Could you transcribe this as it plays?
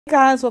Hey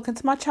guys, welcome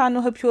to my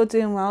channel. Hope you're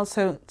doing well.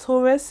 So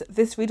Taurus,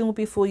 this reading will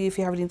be for you if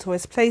you have any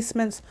Taurus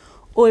placements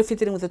or if you're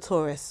dealing with a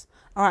Taurus.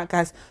 All right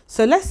guys,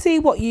 so let's see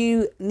what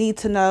you need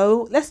to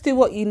know. Let's do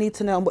what you need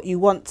to know and what you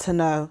want to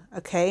know,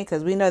 okay?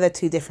 Because we know they're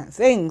two different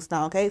things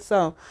now, okay?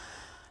 So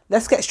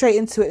let's get straight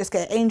into it. Let's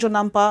get an angel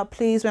number.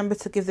 Please remember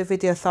to give the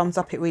video a thumbs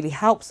up. It really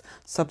helps.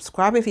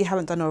 Subscribe if you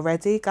haven't done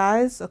already,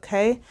 guys,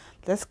 okay?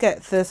 Let's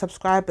get the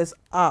subscribers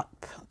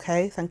up,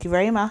 okay? Thank you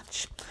very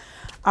much.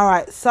 All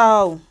right,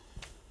 so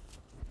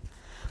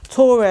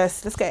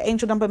Taurus, let's get an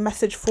angel number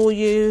message for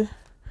you.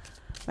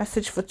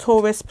 Message for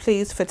Taurus,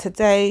 please, for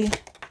today.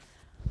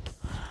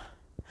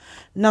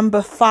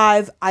 Number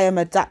 5, I am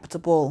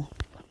adaptable.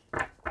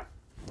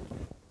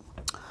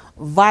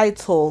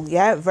 Vital,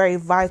 yeah, very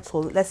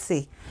vital. Let's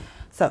see.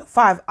 So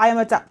 5, I am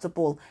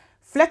adaptable.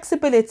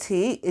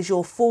 Flexibility is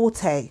your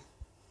forte.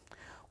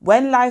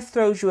 When life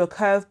throws you a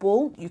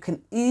curveball, you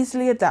can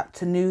easily adapt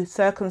to new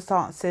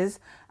circumstances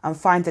and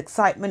find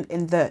excitement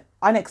in the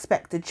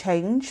unexpected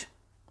change.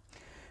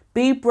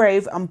 Be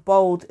brave and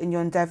bold in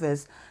your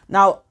endeavours.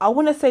 Now, I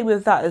want to say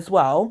with that as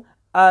well,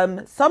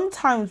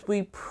 sometimes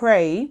we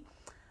pray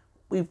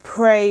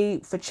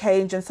for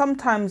change, and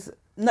sometimes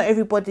not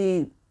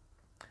everybody,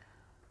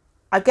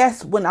 I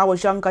guess when I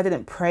was younger, I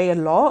didn't pray a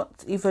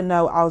lot, even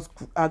though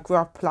I grew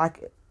up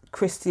like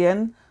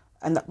Christian,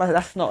 and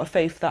that's not a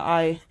faith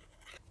that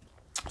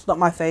it's not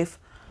my faith.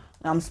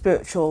 I'm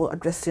spiritual, I'm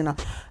just,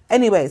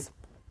 Anyways,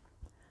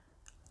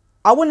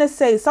 I want to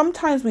say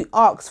sometimes we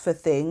ask for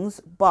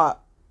things, but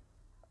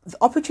the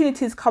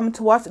opportunities come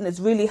to us, and it's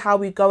really how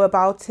we go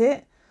about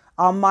it,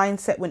 our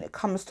mindset when it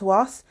comes to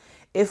us.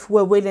 If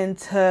we're willing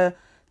to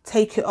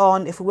take it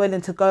on, if we're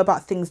willing to go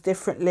about things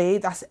differently,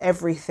 that's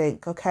everything,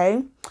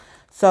 okay?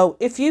 So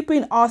if you've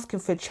been asking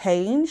for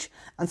change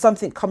and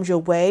something comes your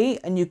way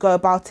and you go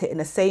about it in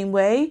the same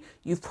way,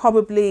 you've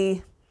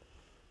probably,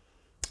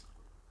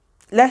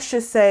 let's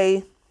just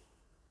say,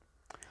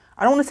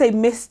 I don't want to say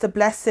missed the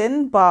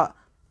blessing, but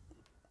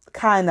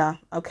kinda,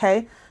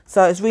 okay?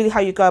 So it's really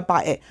how you go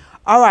about it.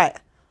 All right,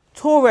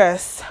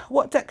 Taurus,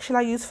 what deck shall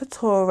I use for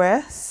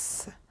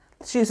Taurus?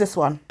 Let's use this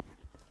one.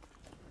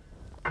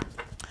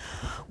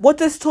 What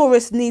does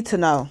Taurus need to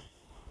know?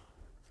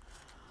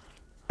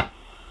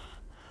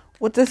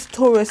 What does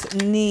Taurus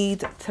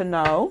need to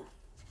know?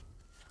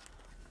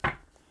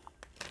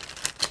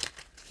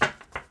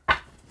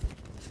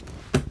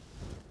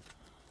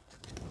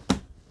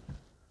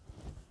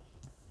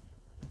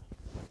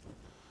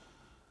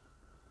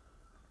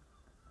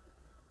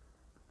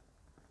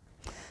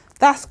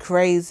 That's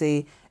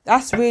crazy.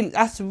 That's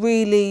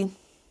really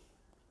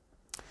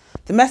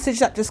the message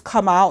that just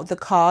come out, the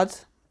card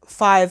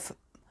 5,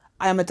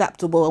 I am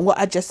adaptable, and what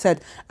I just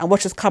said and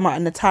what just come out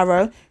in the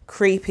tarot,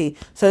 creepy.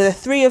 So the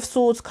 3 of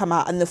Swords come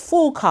out and the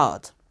Fool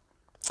card.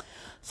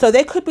 So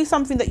there could be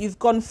something that you've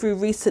gone through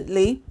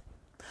recently,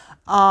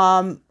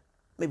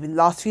 maybe the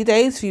last few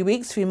days, few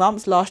weeks, few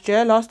months, last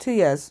year, last 2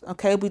 years,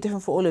 okay? It'll be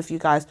different for all of you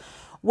guys,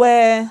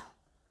 where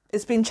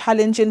it's been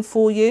challenging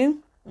for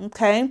you,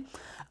 okay?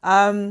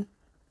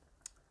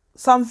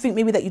 Something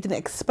maybe that you didn't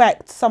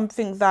expect,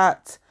 something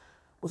that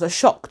was a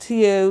shock to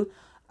you,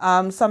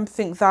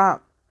 something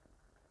that,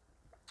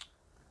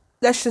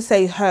 let's just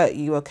say, hurt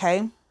you,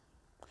 okay?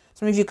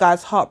 Some of you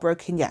guys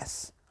heartbroken,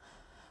 yes.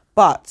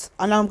 But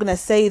I know I'm going to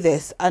say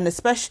this, and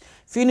especially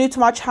if you're new to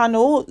my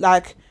channel,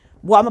 like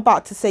what I'm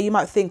about to say, you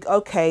might think,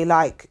 okay,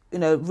 like,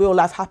 real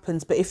life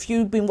happens. But if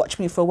you've been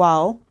watching me for a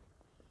while,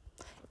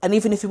 and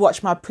even if you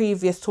watch my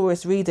previous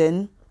Taurus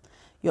reading,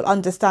 you'll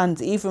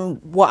understand even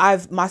what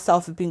I've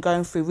myself have been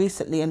going through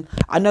recently. And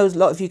I know a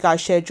lot of you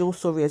guys shared your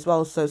story as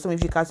well. So some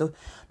of you guys have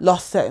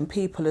lost certain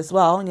people as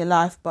well in your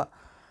life. But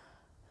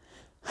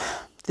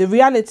the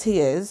reality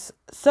is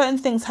certain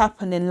things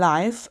happen in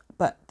life,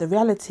 but the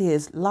reality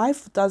is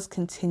life does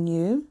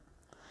continue.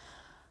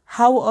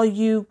 How are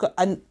you?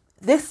 And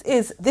this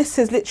is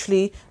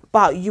literally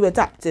about you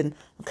adapting.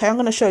 Okay, I'm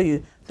going to show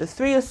you the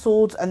 3 of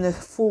Swords and the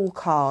Fool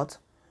card.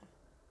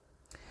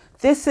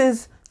 This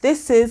is,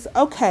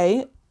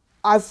 okay,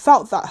 I've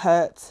felt that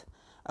hurt,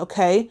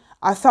 okay?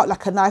 I felt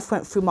like a knife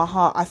went through my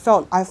heart. I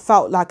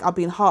felt like I've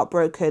been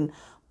heartbroken,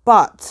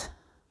 but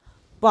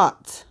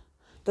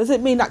does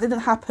it mean that didn't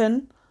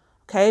happen?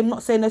 Okay, I'm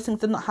not saying those things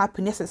did not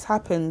happen. Yes, it's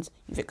happened.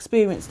 You've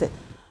experienced it,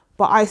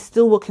 but I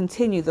still will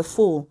continue. The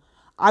Fool.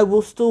 I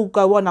will still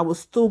go on. I will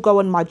still go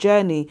on my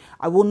journey.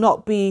 I will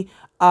not be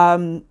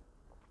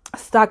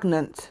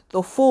stagnant.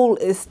 The Fool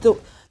is still...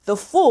 The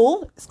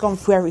Fool has gone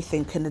through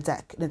everything in the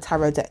deck, in the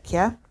tarot deck,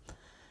 yeah?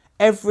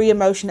 Every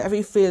emotion,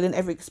 every feeling,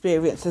 every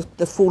experience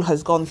the Fool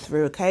has gone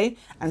through, okay?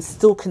 And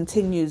still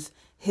continues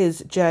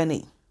his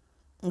journey,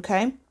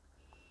 okay?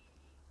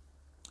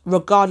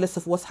 Regardless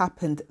of what's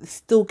happened, he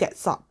still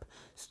gets up,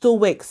 still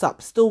wakes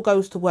up, still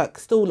goes to work,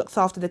 still looks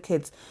after the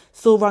kids,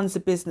 still runs the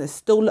business,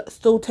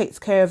 still takes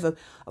care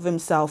of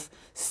himself,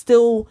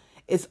 still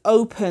is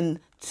open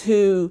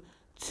to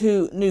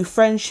new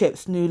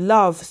friendships, new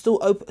love, still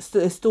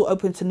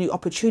open to new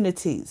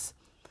opportunities.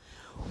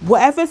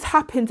 Whatever's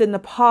happened in the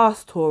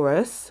past,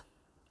 Taurus,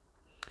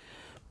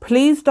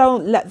 Please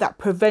don't let that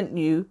prevent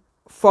you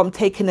from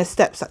taking the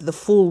steps at the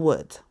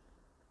forward.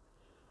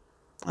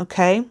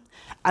 Okay?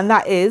 And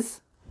that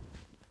is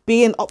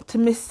being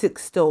optimistic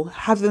still,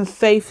 having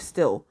faith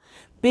still,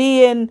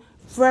 being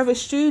forever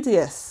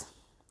studious,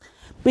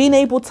 being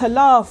able to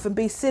laugh and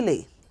be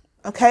silly.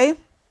 Okay?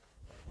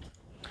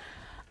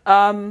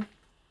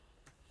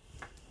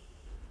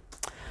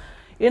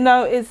 You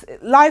know,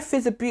 life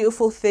is a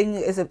beautiful thing.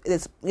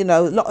 It's you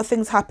know, a lot of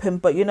things happen,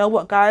 but you know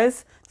what,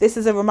 guys? This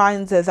is a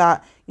reminder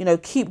that, you know,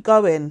 keep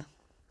going.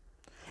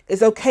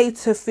 It's okay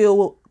to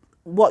feel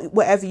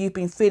whatever you've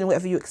been feeling,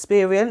 whatever you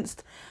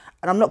experienced.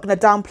 And I'm not going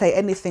to downplay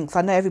anything, because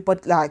I know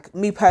everybody, like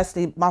me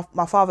personally,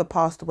 my father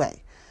passed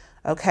away.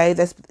 Okay,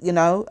 there's, you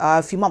know,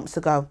 a few months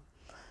ago.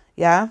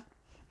 Yeah.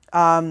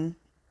 And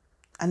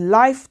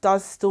life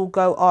does still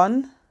go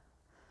on.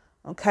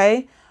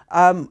 Okay.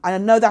 And I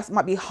know that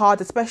might be hard,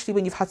 especially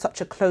when you've had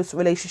such a close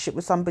relationship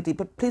with somebody,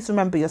 but please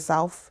remember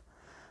yourself.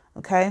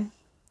 Okay.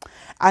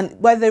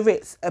 And whether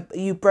it's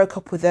you broke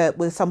up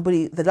with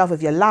somebody, the love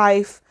of your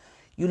life,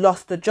 you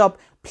lost a job,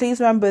 please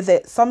remember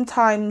that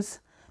sometimes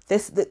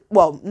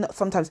not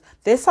sometimes,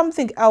 there's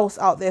something else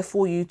out there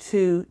for you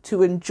to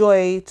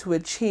enjoy, to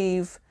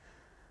achieve,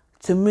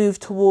 to move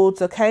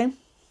towards. Okay.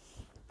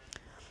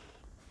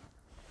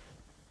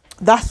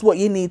 That's what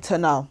you need to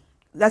know.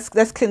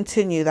 Let's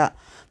continue that.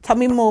 Tell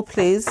me more,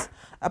 please,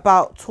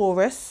 about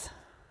Taurus.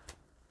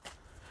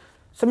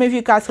 Some of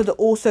you guys could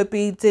also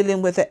be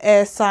dealing with an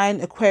air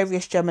sign,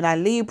 Aquarius, Gemini,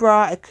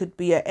 Libra. It could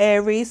be an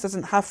Aries,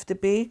 doesn't have to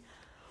be.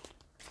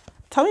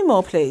 Tell me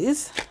more,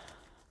 please.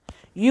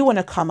 You want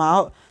to come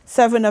out.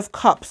 7 of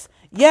Cups.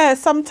 Yeah,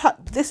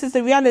 this is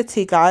the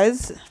reality,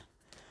 guys.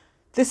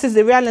 This is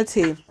the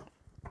reality.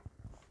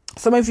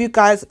 Some of you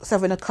guys,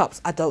 7 of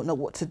Cups, I don't know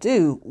what to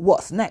do.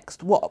 What's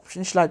next? What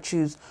option should I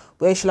choose?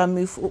 Where should I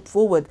move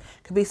forward?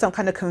 Could be some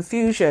kind of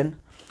confusion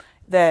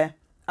there.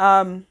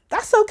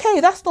 That's okay.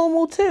 That's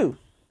normal too.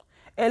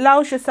 It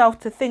allows yourself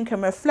to think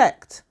and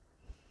reflect.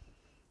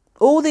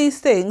 All these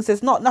things,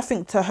 there's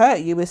nothing to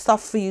hurt you. It's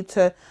stuff for you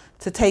to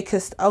take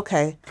us.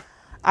 Okay.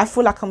 I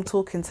feel like I'm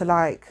talking to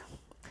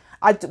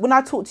when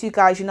I talk to you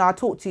guys, you know, I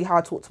talk to you how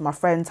I talk to my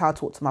friends, how I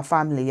talk to my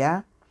family.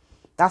 Yeah.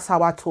 That's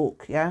how I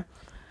talk. Yeah.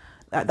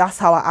 That's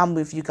how I am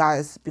with you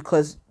guys,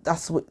 because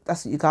that's what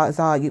you guys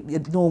are. You're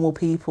normal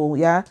people.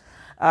 Yeah.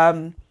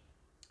 And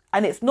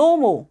it's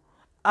normal.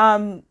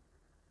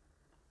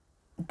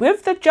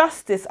 With the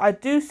Justice, I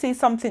do see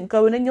something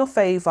going in your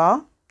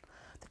favour.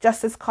 The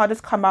Justice card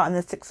has come out, and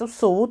the 6 of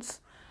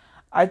Swords.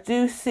 I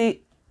do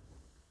see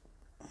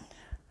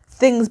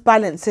things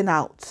balancing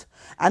out.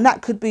 And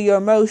that could be your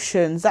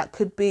emotions. That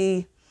could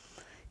be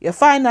your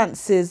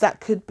finances.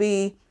 That could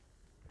be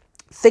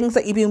things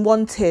that you've been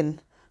wanting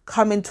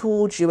coming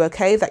towards you,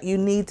 okay, that you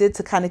needed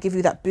to kind of give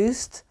you that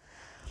boost.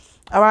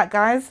 All right,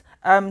 guys,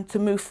 to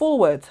move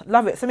forward.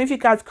 Love it. Some of you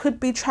guys could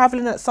be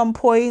traveling at some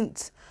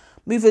point,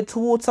 moving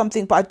towards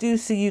something, but I do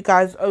see you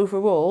guys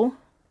overall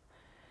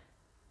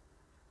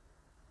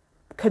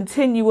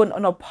continuing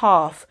on a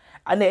path.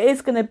 And there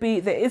is going to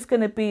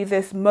be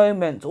this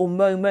moment or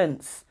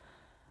moments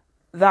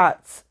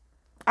that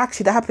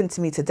actually that happened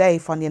to me today,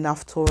 funny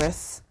enough,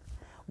 Taurus,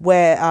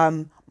 where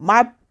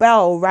my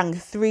bell rang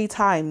 3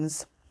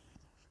 times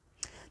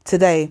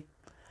today.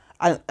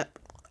 And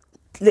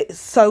it's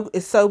so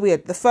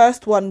weird. The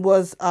first one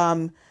was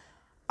I'll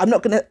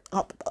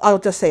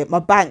just say it, my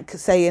bank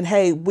saying,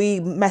 hey, we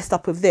messed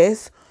up with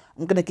this,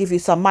 I'm gonna give you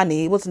some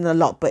money. It wasn't a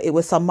lot, but it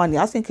was some money.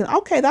 I was thinking,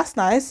 okay, that's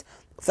nice.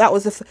 That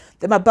was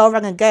then my bell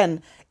rang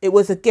again. It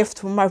was a gift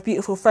from my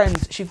beautiful friend.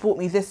 She bought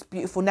me this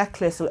beautiful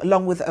necklace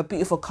along with a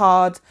beautiful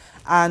card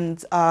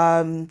and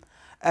a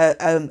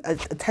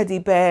teddy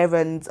bear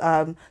and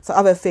some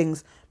other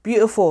things.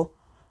 Beautiful.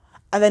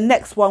 And the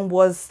next one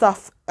was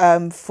stuff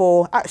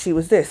actually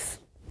was this.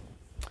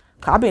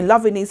 I've been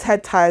loving these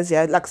head ties,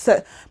 yeah. Like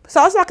so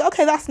I was like,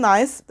 okay, that's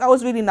nice. That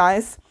was really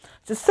nice.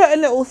 Just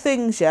certain little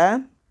things, yeah.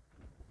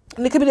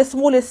 And it could be the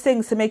smallest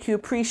things to make you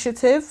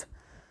appreciative.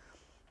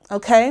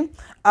 Okay.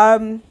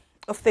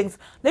 Of things.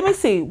 Let me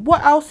see.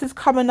 What else is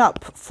coming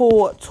up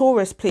for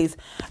Taurus, please?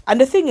 And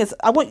the thing is,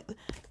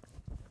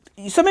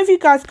 some of you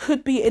guys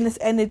could be in this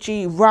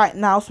energy right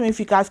now. Some of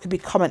you guys could be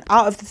coming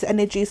out of this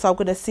energy. So I'm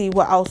going to see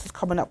what else is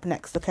coming up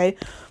next, okay?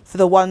 For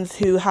the ones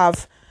who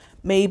have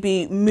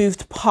maybe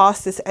moved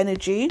past this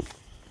energy.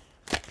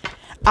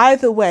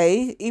 Either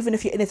way, even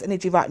if you're in this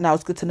energy right now,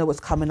 it's good to know what's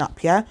coming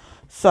up, yeah?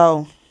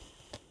 So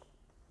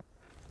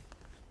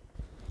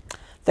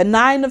the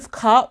 9 of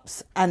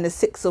Cups and the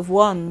 6 of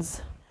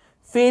Wands.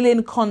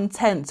 Feeling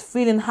content,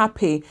 feeling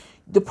happy.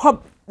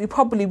 You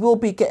probably will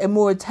be getting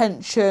more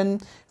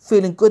attention,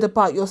 feeling good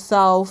about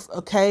yourself,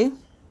 okay?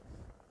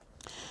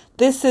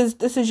 This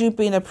is you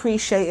being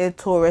appreciated,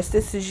 Taurus.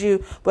 This is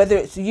you, whether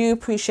it's you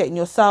appreciating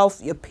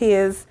yourself, your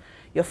peers,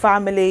 your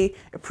family,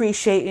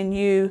 appreciating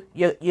you,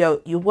 your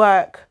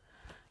work,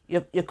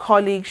 your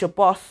colleagues, your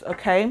boss,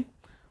 okay?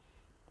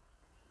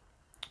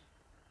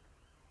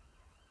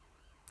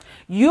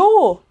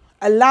 You're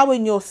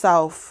allowing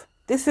yourself,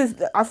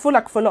 I feel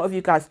like for a lot of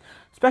you guys,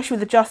 especially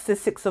with the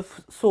Justice, Six of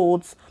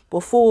Swords,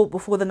 before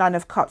the Nine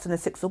of Cups and the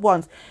Six of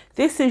Wands.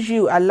 This is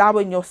you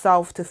allowing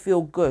yourself to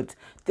feel good.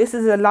 This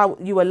is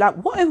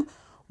what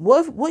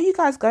are you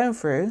guys going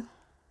through?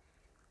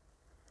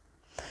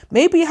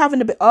 Maybe you're having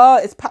a bit,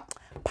 it's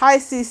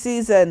Pisces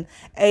season.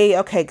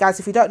 Okay, guys,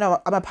 if you don't know,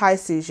 I'm a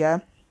Pisces, yeah?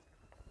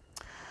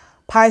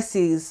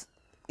 Pisces,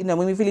 you know,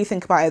 when we really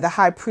think about it, the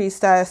High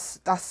Priestess,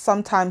 that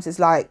sometimes is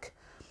like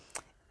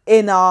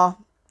inner,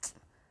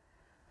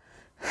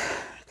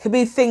 could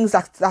be things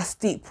that's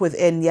deep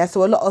within, yeah?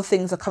 So a lot of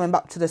things are coming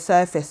back to the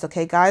surface,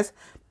 okay, guys?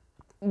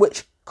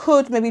 Which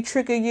could maybe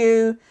trigger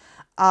you.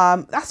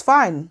 That's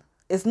fine.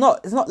 It's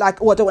not like,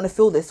 oh, I don't want to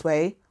feel this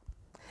way.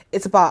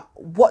 It's about,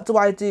 what do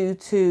I do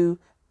to,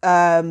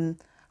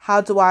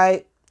 how do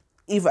I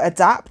either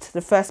adapt,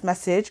 the first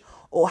message,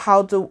 or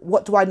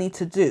what do I need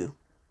to do?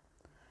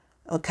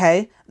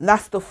 Okay, and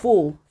that's the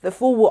Fool. The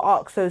Fool will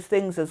ask those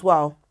things as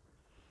well.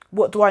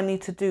 What do I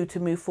need to do to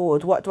move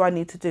forward? What do I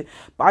need to do?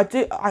 But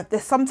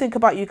there's something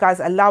about you guys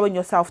allowing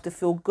yourself to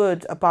feel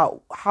good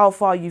about how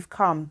far you've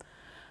come.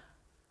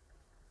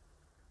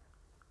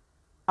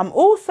 I'm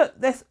also,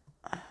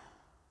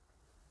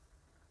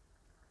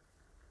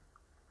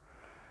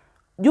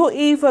 you're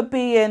either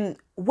being,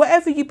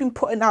 whatever you've been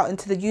putting out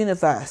into the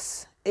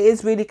universe,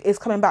 it's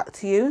coming back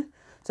to you.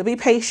 So be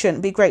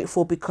patient, be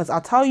grateful, because I'll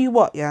tell you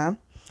what, yeah,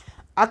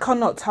 I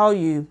cannot tell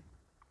you,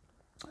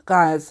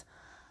 guys,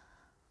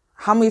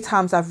 how many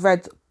times I've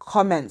read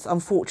comments,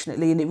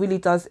 unfortunately, and it really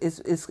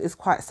is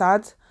quite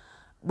sad,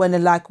 when they're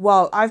like,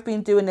 well, I've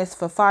been doing this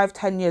for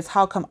 5-10 years,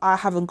 how come I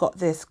haven't got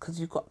this? Because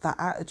you've got that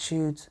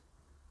attitude,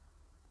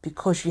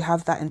 because you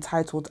have that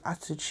entitled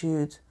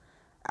attitude,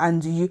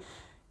 and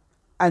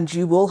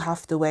you will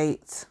have to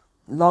wait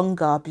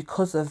longer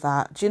because of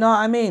that. Do you know what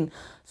I mean?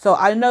 So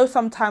I know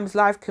sometimes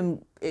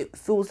it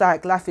feels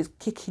like life is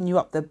kicking you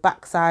up the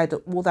backside,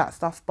 all that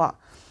stuff, but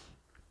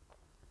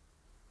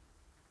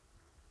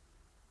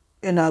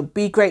you know,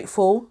 be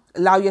grateful,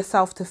 allow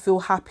yourself to feel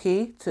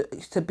happy,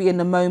 to be in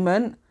the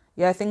moment.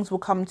 Yeah, things will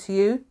come to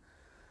you.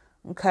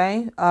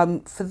 Okay.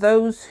 For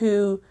those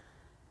who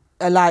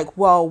are like,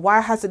 well,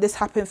 why hasn't this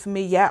happened for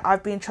me yet?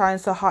 I've been trying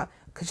so hard.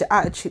 Because your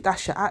attitude,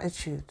 that's your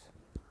attitude.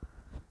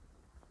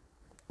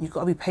 You've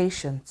got to be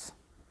patient.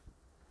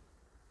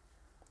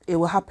 It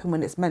will happen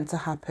when it's meant to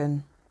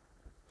happen.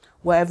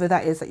 Whatever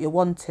that is that you're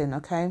wanting,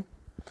 okay?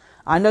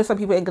 I know some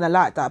people ain't going to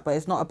like that, but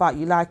it's not about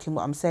you liking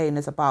what I'm saying.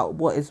 It's about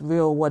what is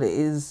real, what it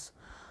is.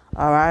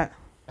 All right?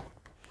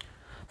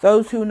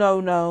 Those who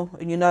know,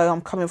 and you know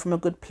I'm coming from a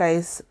good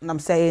place, and I'm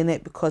saying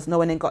it because no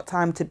one ain't got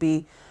time to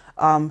be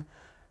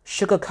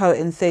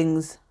sugarcoating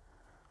things.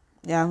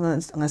 Yeah, I'm going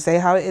to say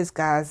how it is,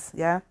 guys.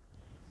 Yeah?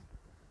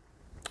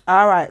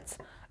 All right.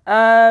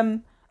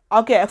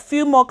 I'll get a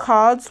few more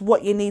cards,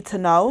 what you need to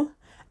know,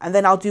 and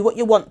then I'll do what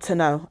you want to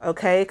know,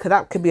 okay? Because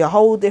that could be a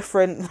whole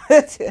different...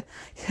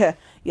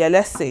 yeah,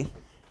 let's see.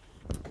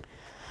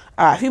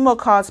 All right, a few more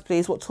cards,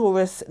 please. What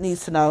Taurus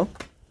needs to know.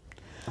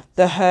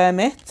 The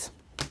Hermit.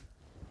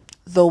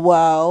 The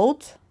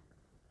World.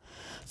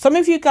 Some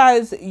of you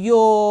guys,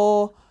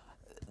 you're...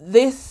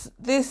 This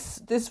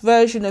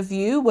version of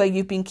you where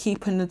you've been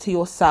keeping it to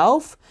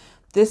yourself,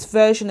 this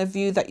version of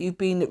you that you've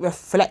been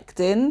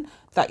reflecting,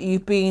 that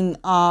you've been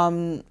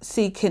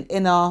seeking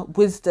inner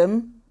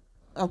wisdom,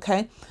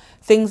 okay,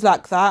 things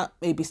like that,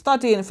 maybe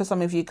studying for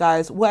some of you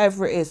guys,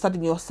 whatever it is,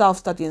 studying yourself,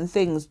 studying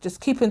things, just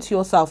keeping to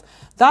yourself,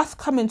 that's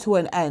coming to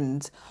an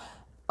end.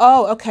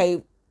 Oh,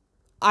 okay,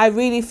 I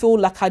really feel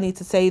like I need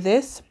to say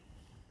this.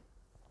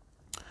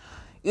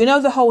 You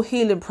know, the whole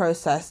healing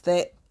process,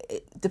 it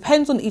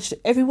depends on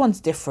everyone's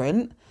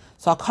different,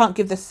 so I can't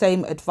give the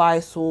same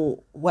advice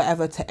or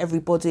whatever to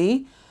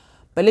everybody.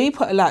 But let me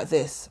put it like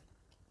this.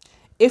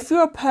 If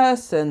you're a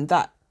person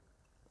that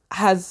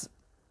has,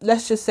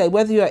 let's just say,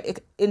 whether you're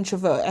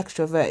introvert or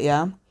extrovert,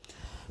 yeah,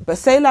 but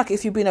say like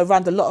if you've been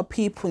around a lot of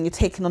people and you're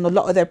taking on a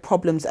lot of their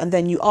problems, and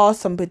then you are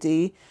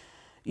somebody,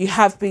 you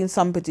have been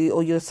somebody,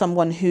 or you're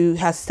someone who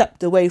has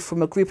stepped away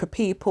from a group of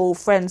people,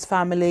 friends,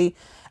 family,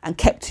 and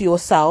kept to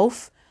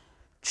yourself,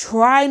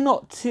 try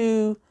not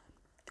to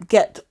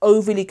get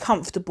overly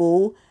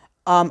comfortable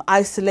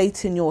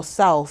isolating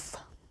yourself.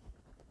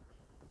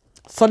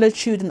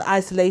 Solitude and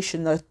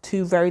isolation are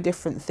two very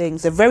different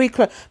things. They're very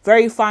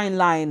fine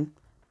line.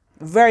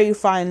 Very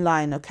fine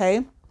line,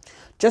 okay?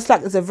 Just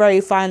like there's a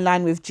very fine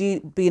line with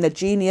being a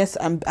genius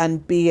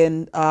and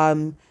being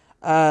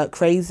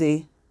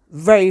crazy.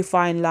 Very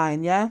fine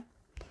line, yeah?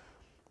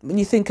 When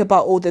you think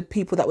about all the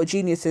people that were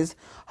geniuses,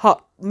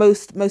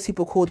 most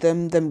people called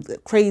them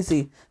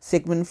crazy.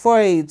 Sigmund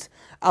Freud,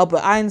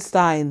 Albert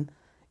Einstein,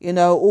 you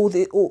know,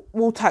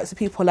 all types of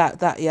people like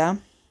that, yeah?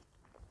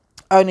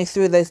 I only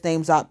threw those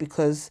names out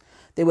because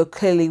they were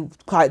clearly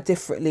quite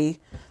differently,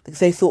 because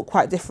they thought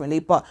quite differently.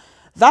 But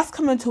that's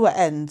coming to an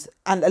end,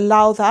 and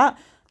allow that.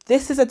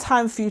 This is a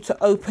time for you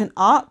to open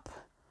up,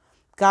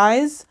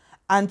 guys,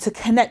 and to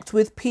connect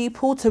with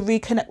people, to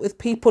reconnect with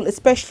people,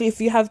 especially if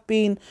you have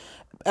been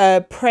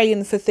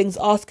praying for things,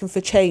 asking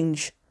for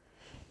change.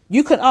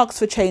 You can ask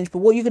for change, but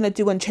what are you going to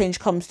do when change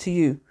comes to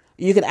you?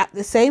 you going to act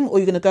the same, or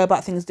you're going to go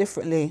about things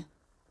differently?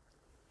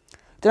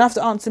 Don't have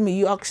to answer me.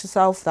 You ask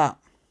yourself that.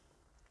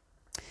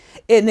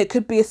 And it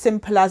could be as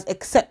simple as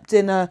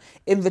accepting a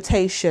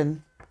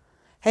invitation.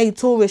 Hey,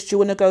 Taurus, do you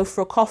want to go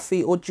for a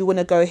coffee, or do you want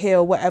to go here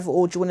or whatever,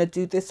 or do you want to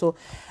do this?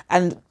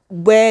 And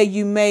where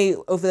you may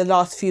over the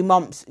last few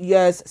months,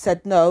 years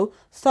said no,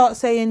 start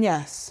saying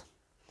yes.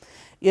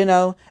 You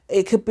know,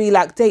 it could be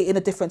like dating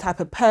a different type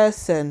of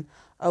person,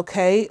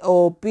 okay,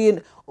 or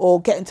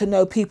getting to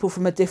know people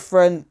from a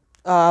different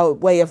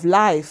way of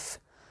life,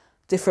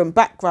 different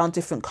background,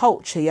 different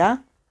culture. Yeah.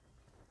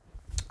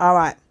 All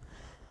right.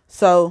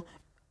 So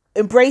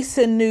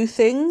embracing new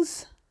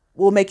things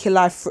will make your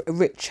life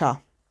richer.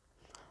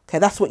 Okay,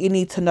 that's what you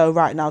need to know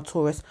right now,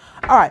 Taurus.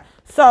 All right,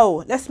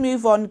 so let's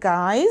move on,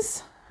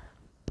 guys.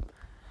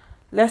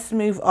 Let's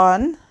move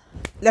on.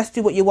 Let's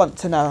do what you want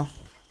to know.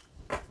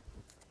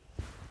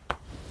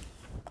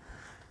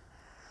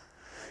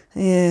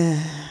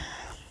 Yeah.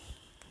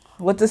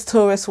 What does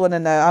Taurus want to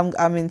know?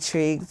 I'm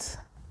intrigued.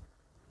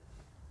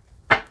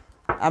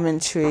 I'm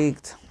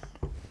intrigued.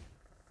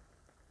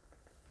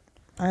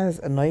 That is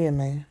annoying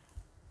me.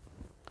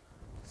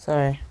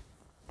 Sorry.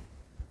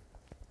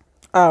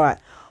 All right.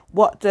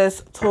 What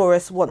does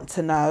Taurus want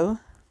to know?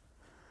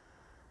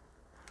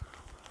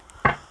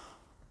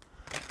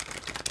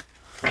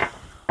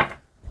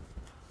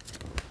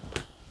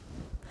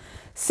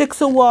 Six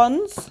of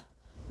Wands,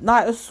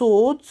 Knight of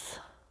Swords,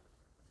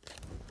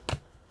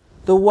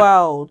 the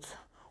World.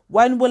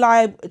 When will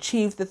I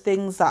achieve the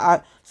things that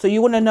I... So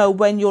you want to know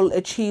when you'll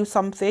achieve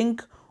something,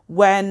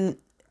 when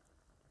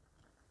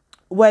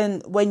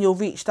you'll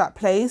reach that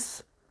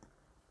place,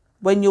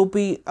 when you'll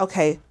be...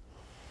 Okay.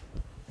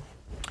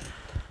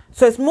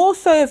 So it's more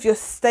so of your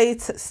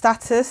status,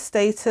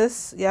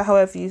 yeah,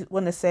 however you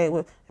want to say it.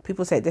 Well,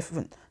 people say it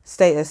different.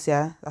 Status,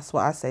 yeah, that's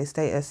what I say,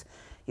 status.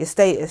 Your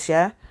status,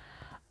 yeah.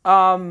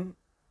 And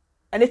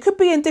it could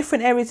be in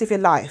different areas of your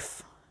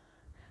life.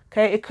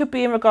 Okay, it could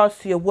be in regards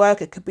to your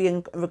work. It could be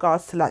in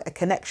regards to like a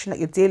connection that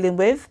you're dealing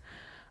with.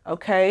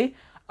 Okay.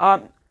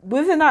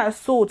 With the Knight of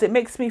Swords, it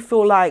makes me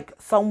feel like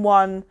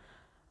someone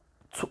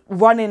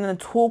running and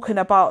talking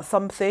about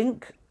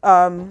something.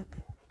 Tell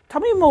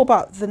me more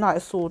about the Knight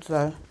of Swords,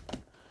 though.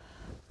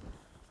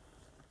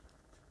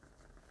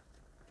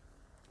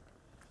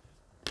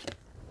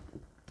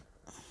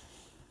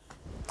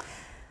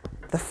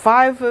 The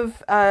Five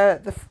of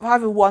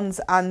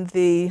Wands and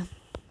the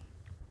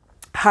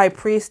High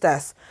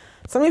Priestess.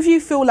 Some of you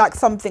feel like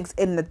something's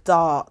in the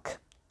dark,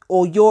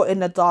 or you're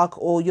in the dark,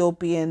 or you're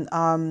being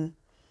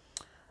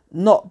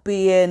not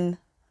being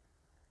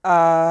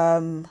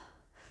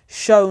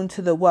shown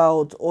to the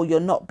world, or you're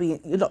not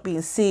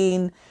being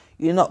seen,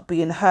 you're not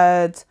being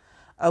heard.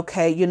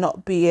 Okay, you're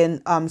not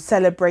being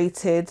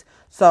celebrated.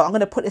 So I'm going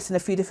to put this in a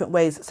few different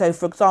ways. So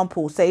for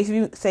example, say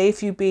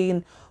if you've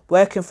been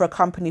working for a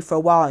company for a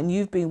while and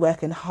you've been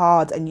working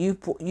hard and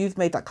you've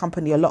made that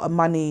company a lot of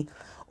money,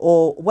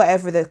 or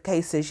whatever the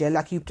case is, yeah,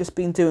 like you've just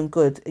been doing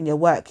good in your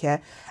work, yeah,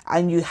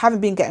 and you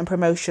haven't been getting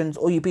promotions,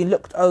 or you've been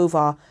looked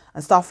over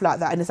and stuff like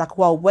that, and it's like,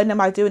 well, when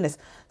am I doing this?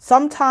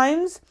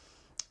 Sometimes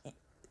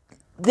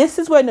this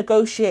is where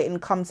negotiating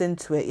comes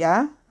into it,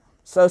 yeah.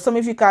 So some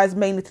of you guys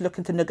may need to look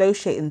into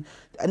negotiating,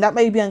 and that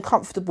may be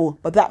uncomfortable,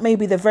 but that may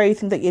be the very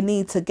thing that you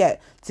need to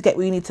get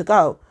where you need to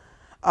go.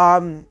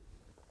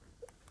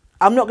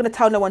 I'm not going to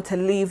tell no one to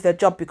leave their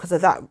job because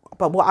of that.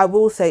 But what I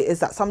will say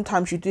is that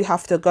sometimes you do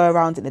have to go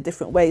around in a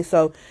different way.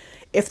 So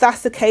if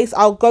that's the case,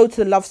 I'll go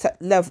to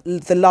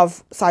the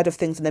love side of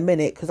things in a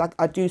minute, because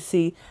I do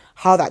see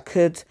how that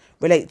could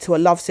relate to a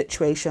love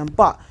situation.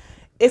 But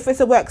if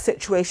it's a work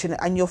situation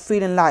and you're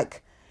feeling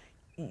like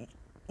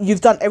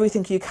you've done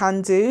everything you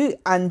can do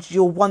and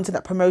you're wanting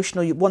that promotion,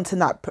 or you're wanting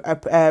that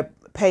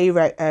pay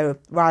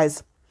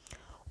rise.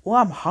 Oh,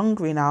 I'm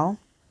hungry now.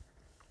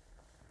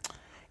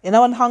 You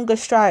know when hunger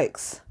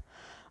strikes.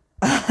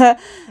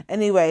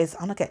 Anyways,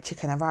 I'm going to get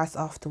chicken and rice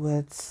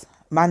afterwards.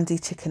 Mandy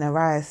chicken and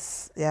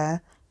rice, yeah.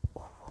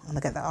 I'm going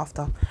to get that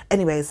after.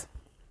 Anyways,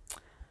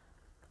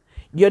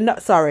 you're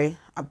not... Sorry,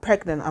 I'm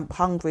pregnant, I'm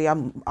hungry,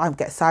 I'm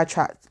get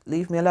sidetracked.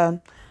 Leave me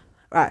alone.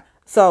 Right,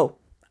 so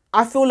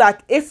I feel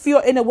like if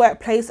you're in a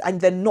workplace and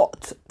they're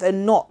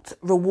not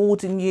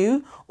rewarding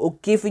you or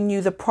giving you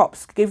the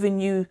props,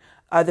 giving you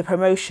the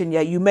promotion,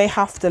 yeah, you may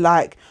have to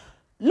like...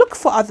 look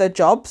for other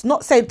jobs.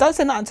 Don't say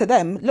nothing to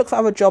them. Look for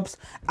other jobs,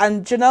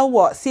 and you know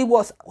what? See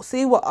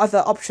what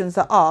other options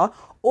there are,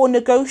 or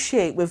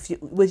negotiate with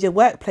your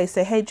workplace.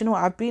 Say, hey, do you know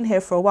what? I've been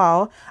here for a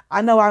while.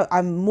 I know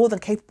I'm more than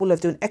capable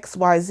of doing X,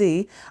 Y,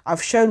 Z.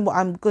 I've shown what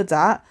I'm good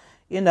at.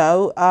 You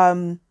know,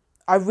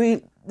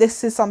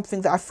 this is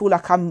something that I feel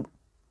like I'm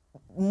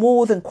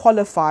more than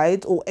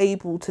qualified or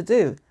able to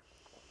do.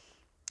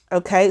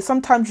 Okay,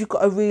 sometimes you've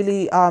got to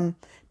really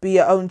be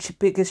your own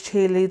biggest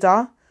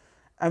cheerleader.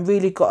 And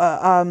really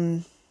got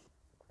to,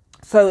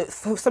 so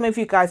for some of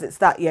you guys, it's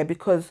that, yeah,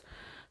 because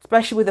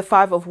especially with the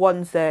Five of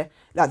Wands there,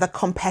 like the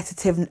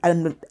competitive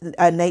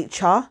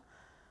nature,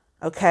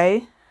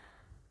 okay?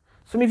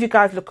 Some of you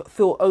guys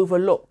feel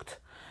overlooked.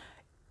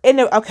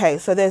 Okay,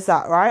 so there's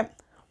that, right?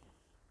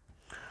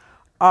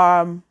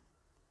 or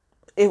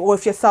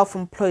if you're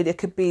self-employed, it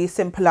could be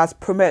simple as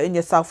promoting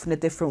yourself in a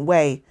different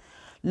way,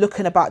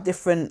 looking about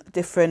different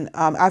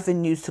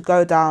avenues to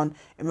go down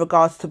in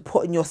regards to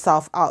putting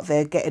yourself out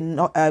there, getting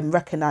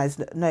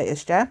recognized,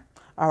 noticed. Yeah.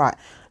 All right.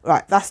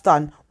 Right. That's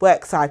done.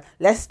 Work side.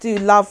 Let's do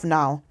love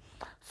now.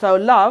 So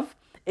love,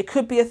 it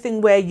could be a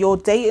thing where you're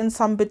dating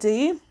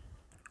somebody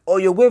or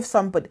you're with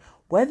somebody.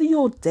 Whether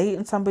you're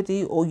dating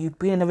somebody or you've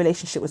been in a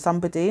relationship with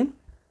somebody,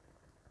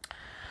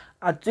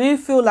 I do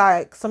feel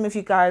like some of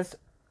you guys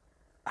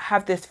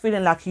have this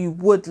feeling like you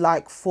would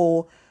like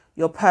for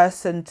your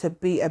person to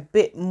be a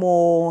bit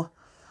more,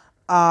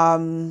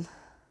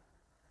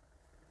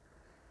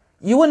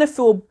 you want to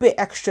feel a bit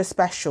extra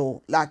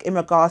special, like in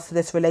regards to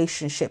this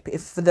relationship.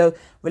 If for the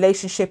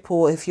relationship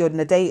or if you're in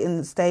the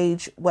dating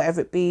stage,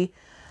 whatever it be,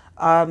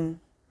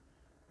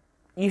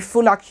 you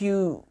feel like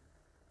you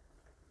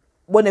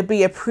want to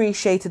be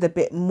appreciated a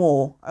bit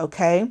more,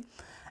 okay?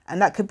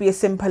 And that could be as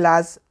simple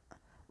as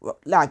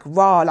like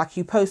like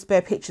you post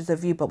bare pictures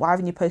of you, but why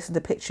haven't you posted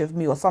a picture of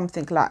me or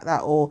something like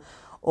that, or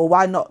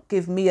why not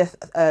give me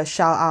a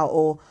shout out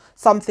or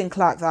something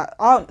like that.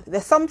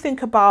 There's something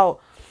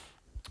about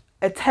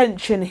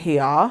attention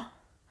here,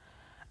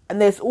 and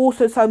there's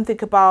also something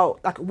about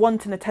like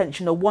wanting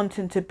attention or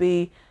wanting to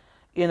be,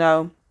 you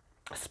know,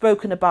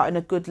 spoken about in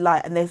a good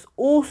light. And there's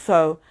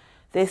also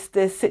this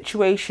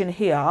situation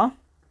here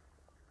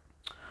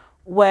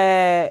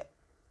where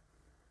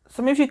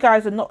some of you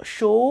guys are not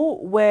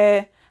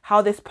sure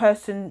how this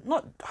person,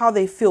 not how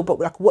they feel, but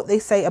like what they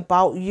say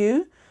about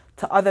you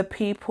to other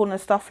people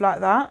and stuff like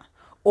that,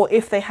 or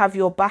if they have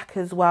your back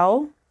as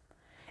well.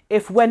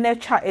 If when they're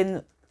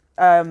chatting,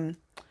 you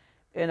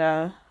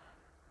know,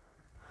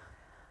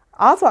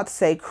 I was about to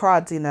say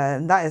crud, you know,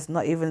 and that is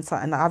not even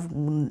something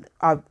that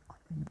I've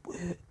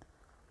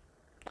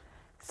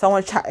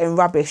someone chatting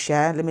rubbish,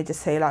 yeah, let me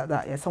just say it like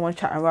that, yeah, someone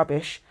chatting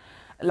rubbish,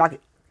 like,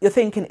 you're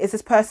thinking, is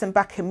this person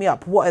backing me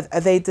up? What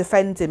are they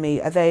defending me?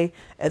 Have they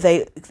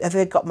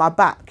got my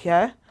back?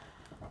 Yeah.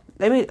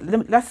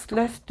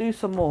 Let's do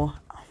some more.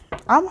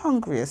 I'm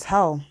hungry as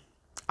hell.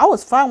 I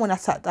was fine when I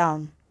sat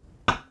down.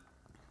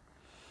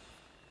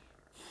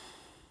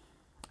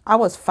 I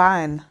was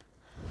fine.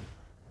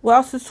 What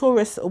else does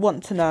Taurus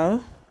want to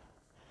know?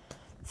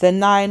 The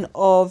 9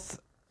 of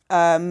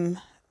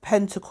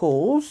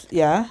Pentacles.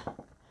 Yeah.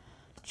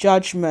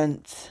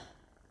 Judgment.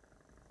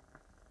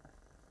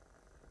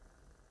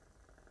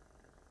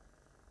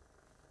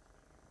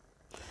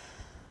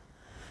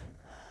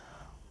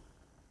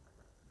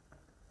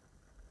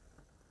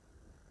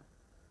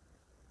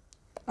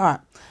 All right.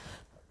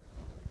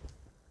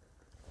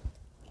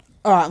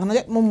 I'm going to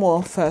get one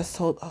more first.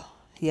 Hold. Oh,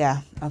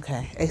 yeah.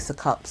 Okay. Ace of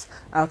Cups.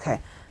 Okay.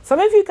 Some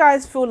of you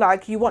guys feel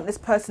like you want this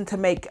person to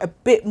make a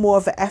bit more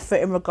of an effort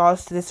in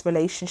regards to this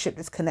relationship,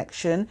 this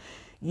connection.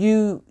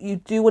 You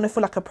do want to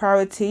feel like a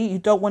priority. You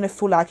don't want to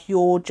feel like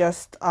you're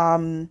just,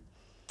 like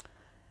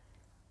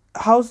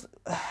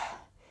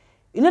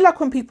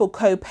when people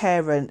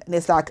co-parent and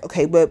it's like,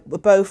 okay, we're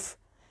both,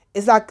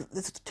 it's like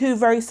it's two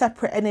very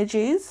separate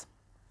energies.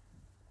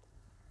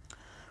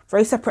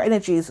 Very separate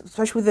energies,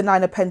 especially with the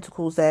 9 of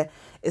Pentacles there.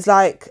 It's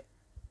like,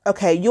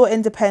 okay, you're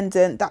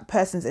independent, that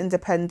person's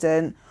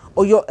independent,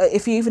 or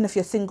even if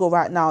you're single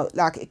right now,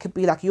 like it could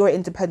be like you're an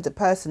independent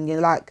person.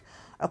 You're like,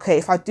 okay,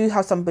 if I do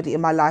have somebody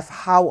in my life,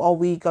 how are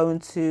we going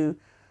to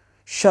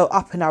show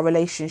up in our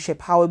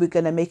relationship? How are we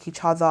going to make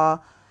each other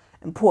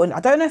important? I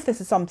don't know if this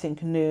is something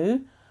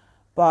new,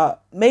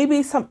 but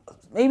maybe some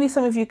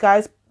of you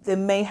guys, there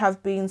may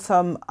have been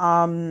some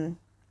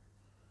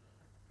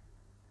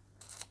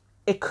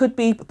it could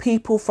be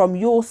people from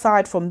your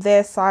side, from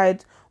their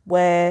side,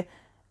 where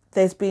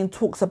there's been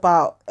talks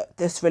about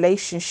this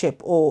relationship,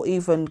 or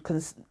even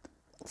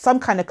some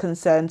kind of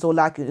concerns, or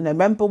like, you know,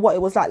 remember what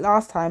it was like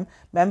last time?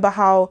 Remember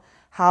how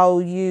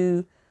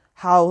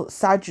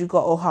sad you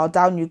got or how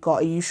down you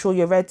got? Are you sure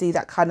you're ready?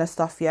 That kind of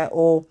stuff, yeah.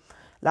 Or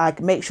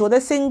like, make sure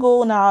they're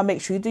single now. Make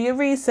sure you do your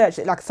research.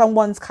 Like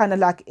someone's kind of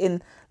like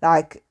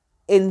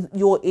in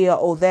your ear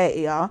or their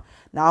ear.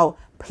 Now,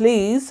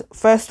 please,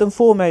 first and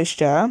foremost,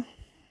 yeah.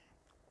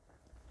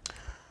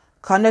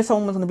 I know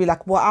someone's going to be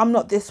like, well, I'm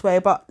not this way,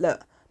 but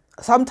look,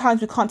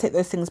 sometimes we can't take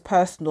those things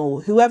personal.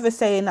 Whoever's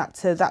saying that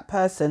to that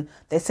person,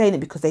 they're saying it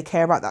because they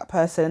care about that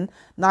person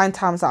 9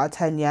 times out of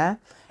 10, yeah?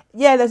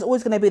 Yeah, there's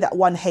always going to be that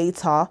one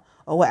hater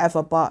or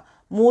whatever, but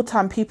more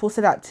time people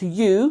say that to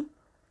you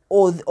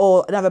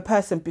or another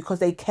person because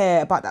they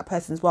care about that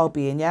person's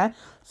well-being, yeah?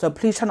 So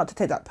please try not to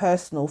take that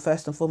personal,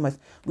 first and foremost.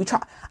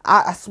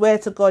 I swear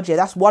to God, yeah,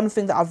 that's one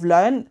thing that I've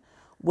learned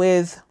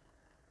with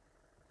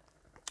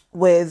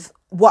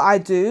what I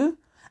do,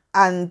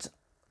 and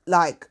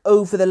like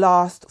over the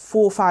last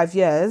 4 or 5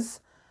 years,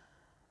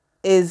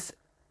 is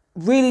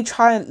really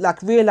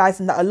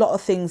realizing that a lot of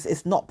things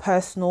is not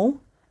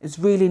personal. It's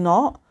really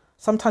not.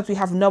 Sometimes we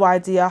have no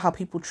idea how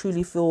people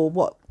truly feel,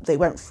 what they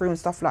went through and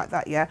stuff like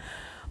that, yeah.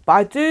 But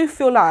I do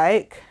feel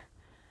like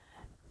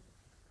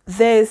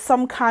there's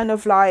some kind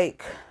of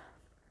like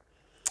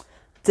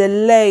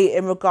delay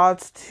in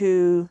regards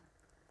to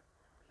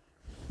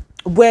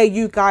where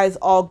you guys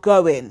are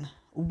going,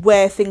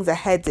 where things are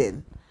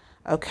heading.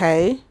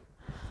 Okay,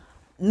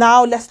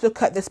 now let's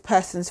look at this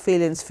person's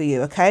feelings for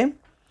you. Okay,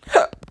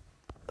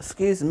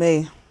 excuse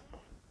me.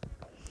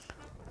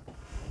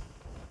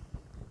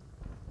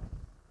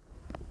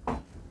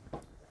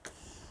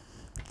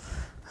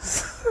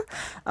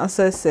 I'm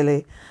so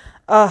silly.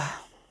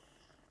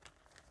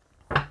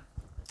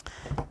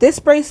 This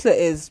bracelet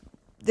is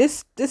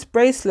this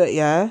bracelet,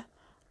 yeah,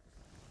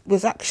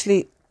 was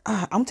actually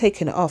I'm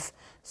taking it off.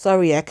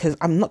 Sorry, yeah, because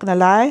I'm not gonna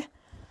lie.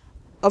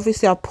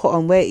 Obviously, I'll put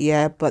on weight,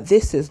 yeah, but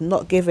this is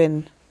not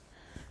giving.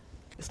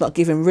 It's not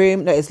giving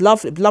room. No, it's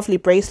lovely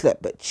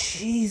bracelet, but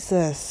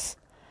Jesus,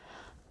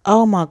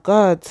 oh my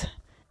God,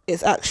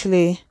 it's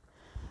actually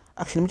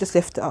let me just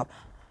lift it up.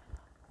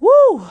 Woo!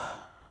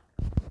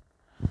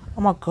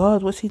 Oh my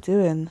God, what's he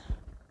doing?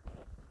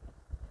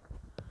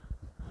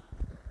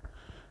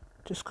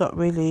 Just got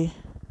really.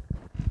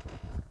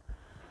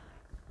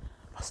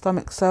 My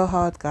stomach's so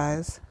hard,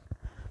 guys.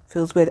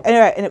 Feels weird.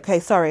 Anyway, okay,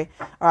 sorry.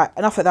 All right,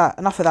 enough of that.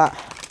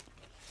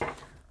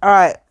 All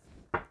right,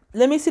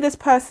 let me see this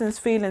person's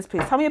feelings,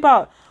 please. Tell me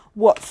about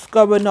what's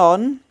going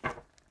on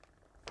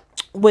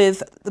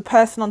with the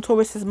person on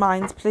Taurus's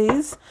mind,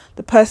 please.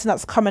 The person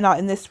that's coming out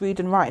in this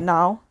reading right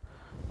now.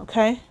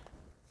 Okay.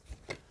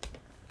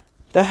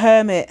 The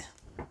Hermit.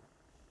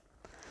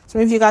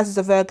 Some of you guys is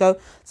a Virgo.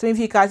 Some of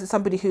you guys are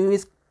somebody who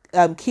is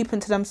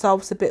keeping to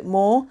themselves a bit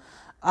more.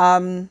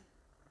 The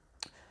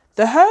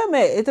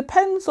Hermit, it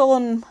depends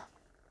on...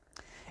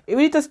 It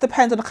really does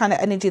depend on the kind of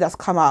energy that's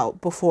come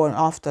out before and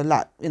after,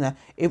 like, you know,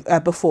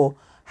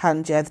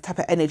 beforehand, yeah, the type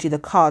of energy, the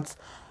cards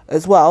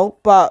as well.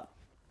 But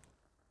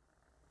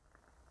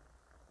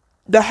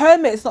the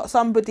Hermit is not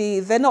somebody,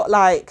 they're not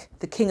like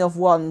the King of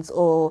Wands,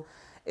 or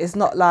it's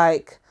not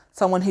like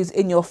someone who's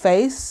in your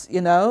face,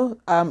 you know,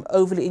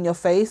 overly in your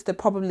face. They're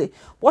probably,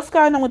 what's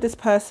going on with this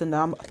person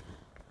now?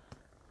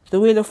 The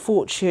Wheel of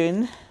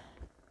Fortune,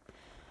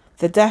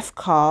 the Death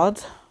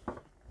card.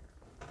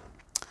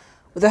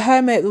 With the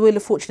Hermit, the Wheel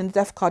of Fortune and the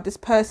Death card, this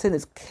person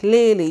is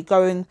clearly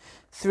going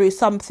through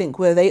something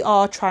where they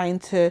are trying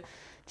to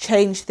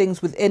change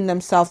things within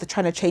themselves. They're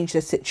trying to change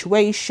their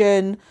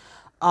situation.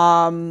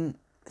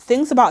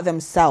 Things about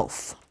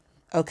themselves,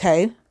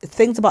 okay?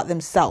 Things about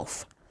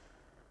themselves.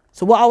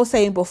 So what I was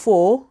saying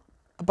before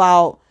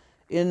about,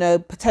 you know,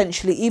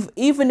 potentially,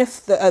 even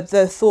if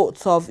the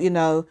thoughts of, you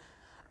know,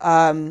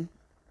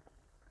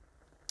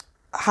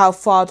 how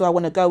far do I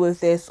want to go with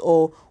this,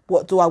 or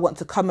what do I want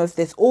to come of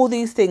this? All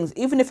these things,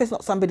 even if it's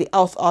not somebody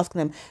else asking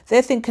them,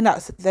 they're thinking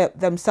that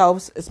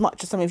themselves as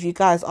much as some of you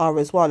guys are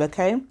as well,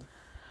 okay?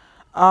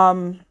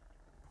 I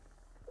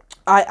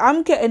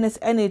am getting this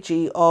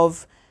energy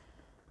of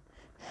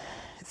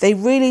they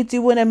really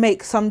do want to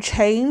make some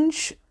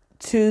change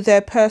to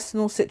their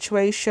personal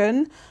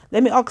situation.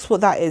 Let me ask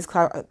what that is,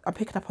 because I'm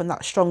picking up on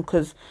that strong,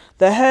 because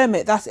the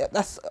Hermit,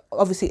 that's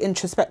obviously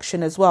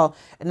introspection as well.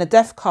 And the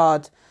Death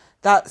card,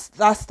 that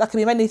can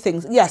be many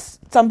things. Yes,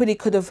 somebody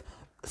could have,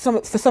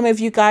 for some of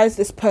you guys,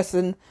 this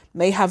person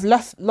may have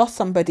lost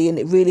somebody and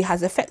it really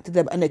has affected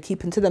them and they're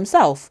keeping to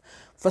themselves.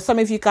 For some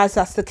of you guys,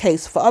 that's the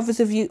case. For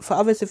others of you,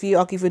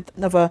 I'll give you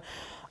another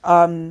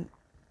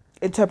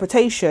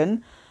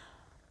interpretation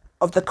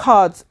of the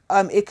cards.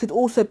 It could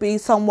also be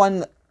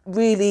someone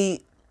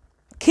really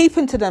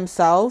keeping to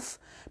themselves,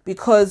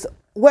 because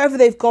whatever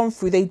they've gone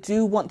through, they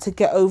do want to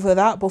get over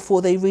that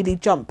before they really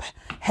jump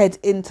head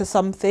into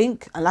something.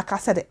 And like I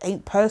said, it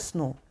ain't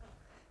personal.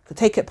 You could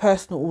take it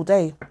personal all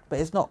day, but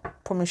it's not,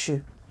 promise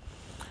you.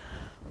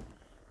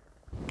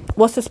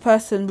 What's this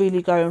person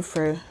really going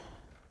through?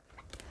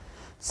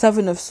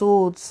 Seven of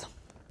Swords.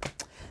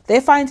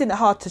 They're finding it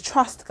hard to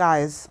trust,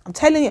 guys. I'm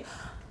telling you.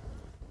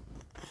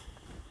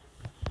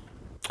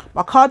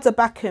 My cards are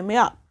backing me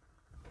up.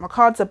 My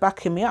cards are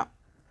backing me up.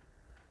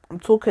 I'm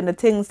talking the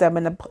things them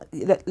and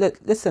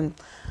listen.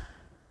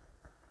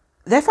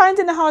 They're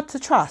finding it hard to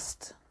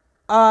trust.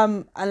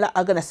 And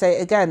I'm gonna say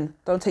it again.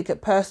 Don't take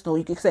it personal.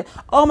 You can say,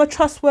 "Oh, I'm a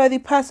trustworthy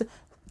person."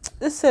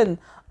 Listen.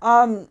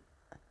 Do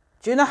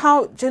you know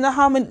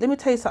how many? Let me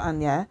tell you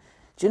something. Yeah.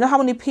 Do you know how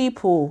many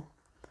people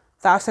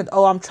that I've said,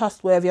 "Oh, I'm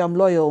trustworthy, I'm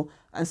loyal,"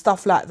 and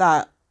stuff like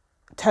that,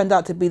 turned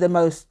out to be the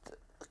most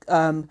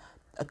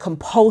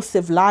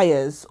compulsive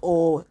liars?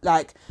 Or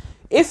like,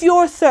 if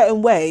you're a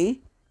certain way,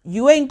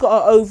 you ain't got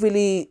to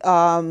overly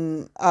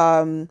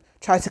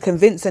try to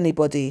convince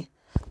anybody.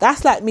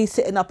 That's like me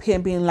sitting up here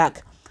and being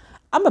like,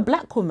 I'm a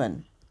black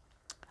woman.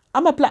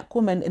 I'm a black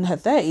woman in her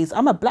 30s.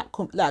 I'm a black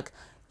woman. Like,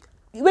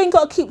 you ain't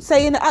got to keep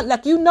saying it.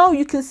 Like, you know,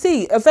 you can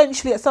see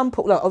eventually at some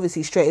point, like,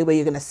 obviously straight away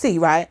you're going to see,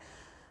 right?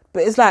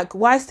 But it's like,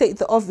 why state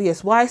the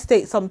obvious? Why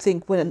state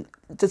something when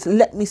just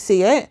let me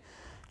see it?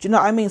 Do you know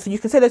what I mean? So you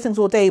can say those things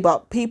all day,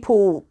 but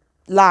people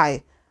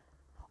lie.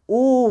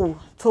 Oh,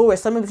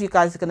 Taurus, some of you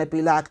guys are going to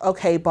be like,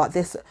 okay, but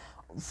this,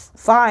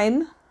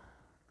 fine.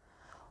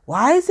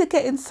 Why is it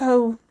getting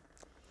so,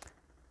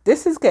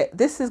 this is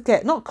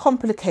not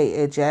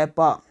complicated, yeah,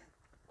 but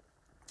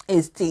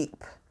it's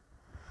deep.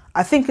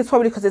 I think it's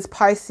probably because it's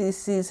Pisces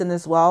season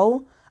as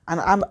well. And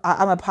I'm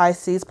a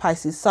Pisces,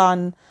 Pisces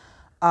sun,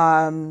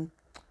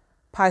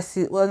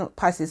 Pisces, well, not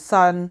Pisces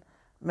sun,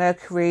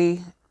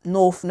 Mercury,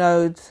 North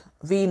Node,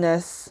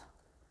 Venus,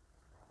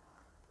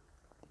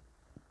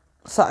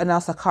 something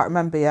else I can't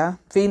remember, yeah?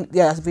 Yeah,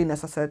 that's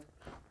Venus, I said.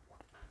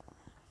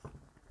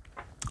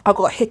 I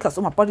got hiccups,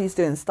 all my body's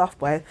doing stuff,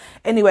 boy.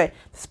 Anyway,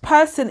 this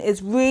person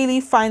is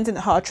really finding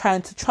it hard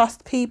trying to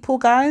trust people,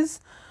 guys.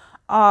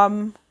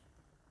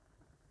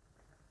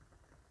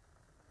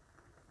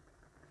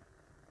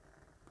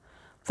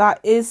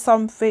 That is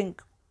something.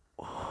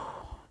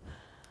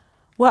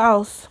 What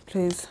else,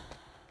 please?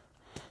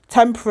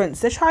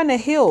 Temperance. They're trying to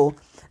heal.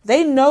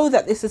 They know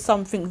that this is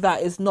something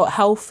that is not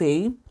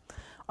healthy.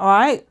 All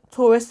right,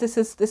 Taurus, this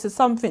is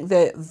something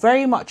they're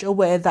very much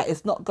aware that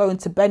it's not going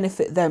to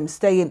benefit them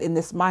staying in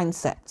this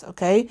mindset,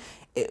 okay?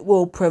 It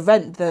will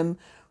prevent them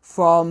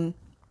from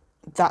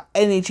that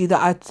energy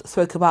that I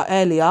spoke about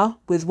earlier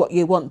with what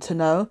you want to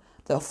know,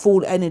 the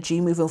full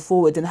energy moving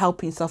forward and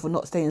helping yourself and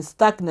not staying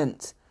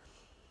stagnant,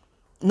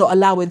 not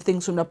allowing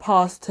things from the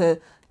past to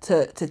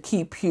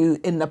keep you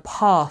in the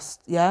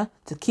past, yeah?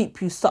 To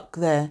keep you stuck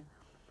there,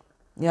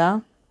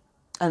 yeah?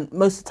 And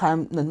most of the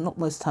time, no, not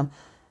most of the time,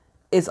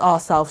 is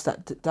ourselves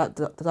that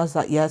does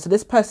that, yeah? So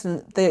this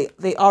person,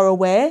 they are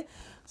aware,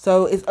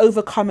 so it's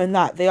overcoming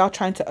that. They are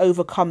trying to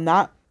overcome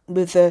that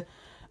with the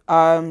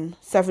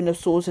Seven of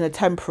Swords and the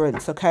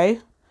Temperance, okay?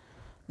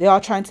 They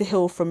are trying to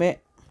heal from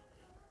it.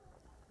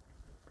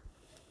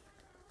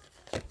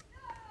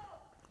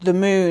 The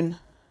Moon.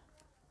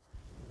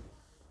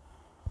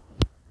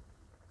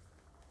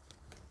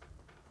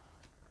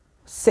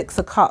 Six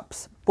of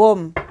Cups.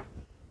 Boom.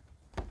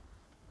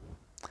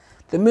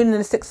 The Moon and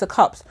the Six of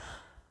Cups.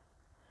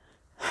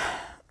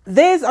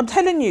 I'm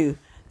telling you,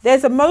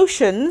 there's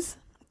emotions,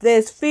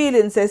 there's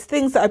feelings, there's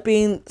things that are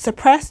being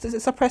suppressed. Is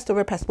it suppressed or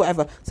repressed?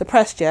 Whatever.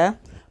 Suppressed, yeah?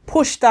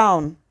 Pushed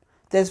down.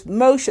 There's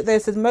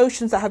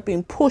emotions that have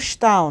been pushed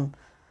down,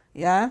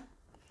 yeah?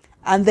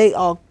 And they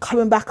are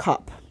coming back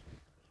up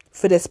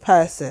for this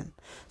person.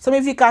 Some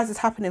of you guys, it's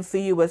happening for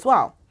you as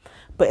well.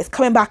 But it's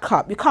coming back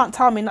up. You can't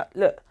tell me,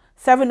 look,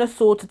 Seven of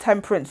Swords, the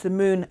Temperance, the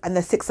Moon, and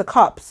the Six of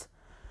Cups.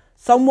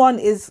 Someone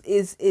is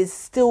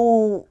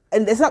still,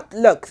 and it's not,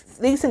 look,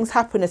 these things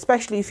happen,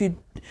 especially if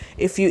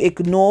you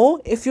ignore,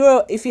 if you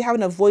have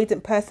an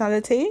avoidant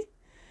personality,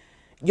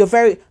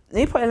 let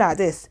me put it like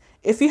this.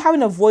 If you have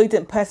an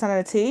avoidant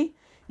personality,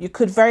 you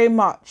could very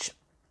much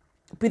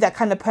be that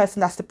kind of person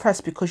that's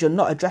depressed because you're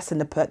not addressing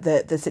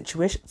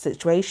the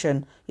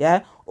situation,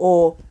 yeah,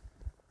 or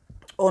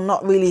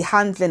not really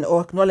handling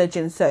or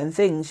acknowledging certain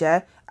things,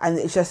 yeah, and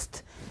it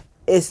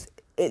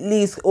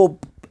leaves or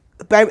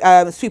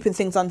sweeping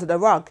things under the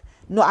rug,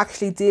 not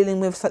actually dealing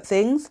with such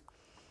things,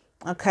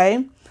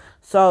 okay?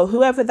 So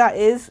whoever that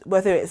is,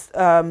 whether it's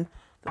the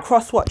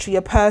cross watcher,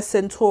 your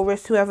person,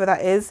 Taurus, whoever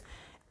that is,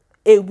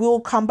 it will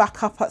come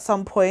back up at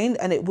some point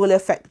and it will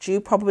affect you,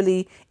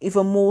 probably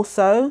even more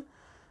so,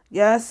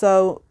 yeah?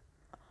 So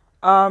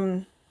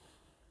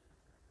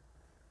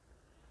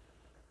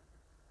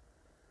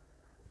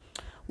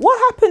what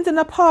happened in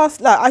the past?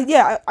 Like,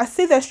 I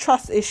see there's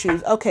trust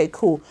issues. Okay,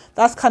 cool.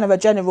 That's kind of a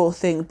general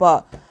thing,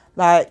 but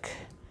like,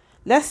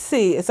 let's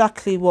see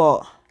exactly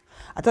what.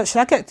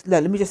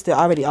 Let me just do it.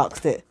 I already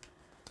asked it.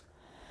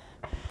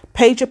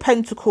 Page of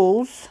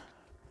Pentacles.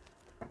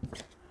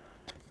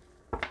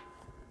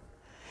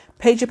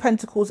 Page of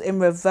Pentacles in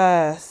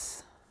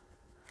reverse.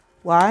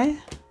 Why?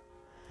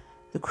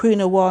 The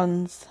Queen of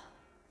Wands.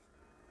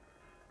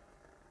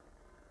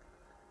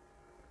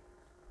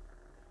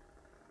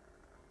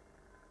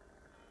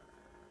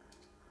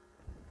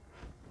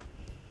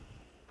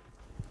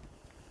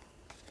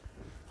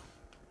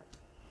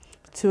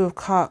 Two of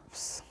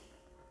Cups.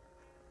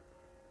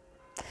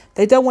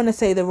 They don't want to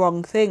say the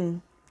wrong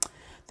thing.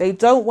 They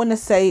don't want to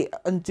say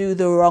and do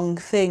the wrong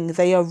thing.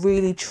 They are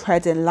really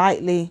treading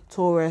lightly,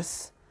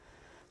 Taurus.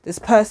 This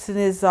person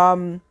is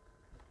they're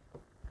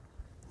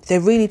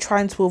really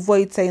trying to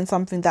avoid saying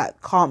something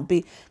that can't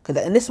be.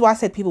 And this is why I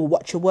said people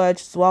watch your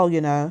words as well,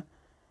 you know.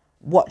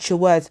 Watch your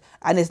words.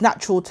 And it's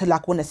natural to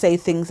like want to say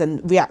things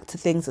and react to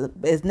things.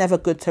 It's never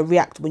good to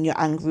react when you're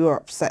angry or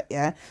upset,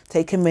 yeah?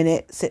 Take a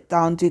minute, sit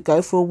down,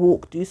 go for a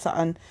walk, do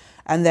something,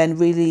 and then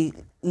really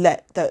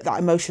let that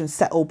emotion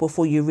settle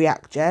before you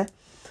react, yeah?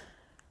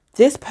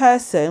 This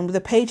person with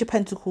the Page of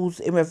Pentacles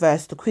in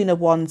reverse, the Queen of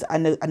Wands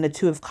and the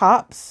Two of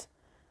Cups,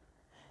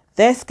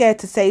 they're scared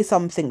to say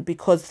something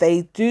because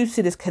they do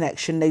see this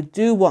connection. They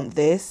do want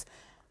this.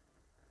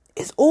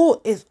 It's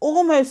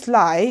almost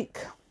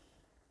like,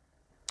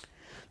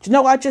 do you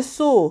know what I just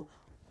saw?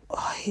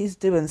 Oh, he's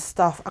doing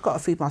stuff. I got to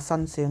feed my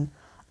son soon.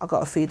 I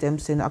got to feed him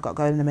soon. I got to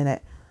go in a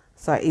minute.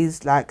 So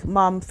he's like,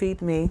 Mum,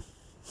 feed me.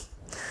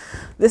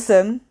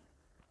 Listen,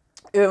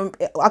 I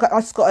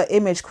just got an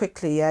image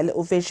quickly, yeah, a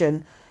little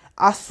vision.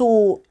 I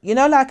saw, you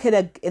know, like in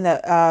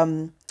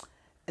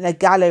a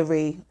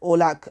gallery or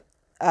like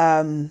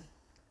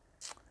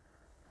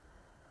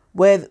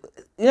where,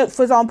 you know,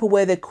 for example,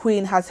 where the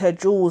Queen has her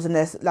jewels and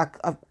there's like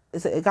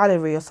is it a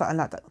gallery or something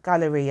like that?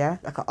 Gallery, yeah,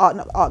 like an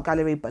not art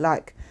gallery, but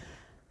like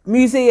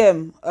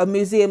museum, a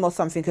museum or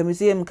something, a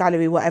museum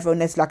gallery, whatever,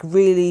 and there's like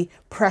really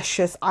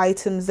precious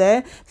items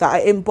there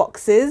that are in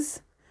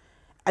boxes,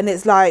 and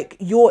it's like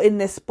you're in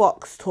this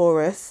box,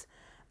 Taurus,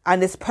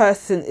 and this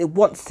person, it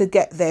wants to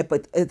get there,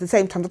 but at the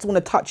same time doesn't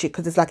want to touch it,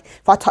 because it's like,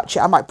 if I touch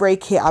it, I might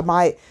break it, I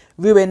might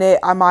ruin it,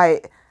 I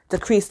might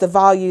decrease the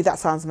value. That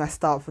sounds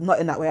messed up. Not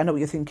in that way, I know what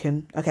you're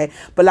thinking, okay?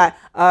 But like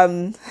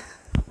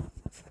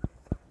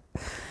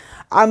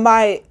I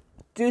might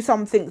do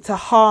something to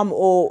harm,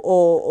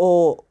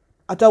 or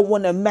I don't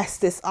want to mess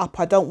this up.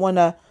 I don't want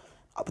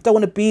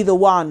to be the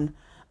one.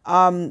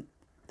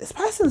 This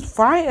person's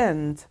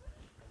frightened.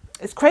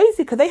 It's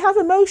crazy because they have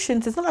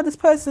emotions. It's not like this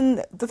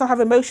person doesn't have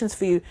emotions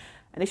for you.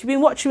 And if you've been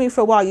watching me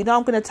for a while, you know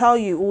I'm going to tell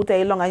you all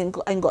day long, I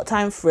ain't got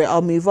time for it.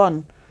 I'll move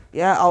on.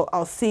 Yeah,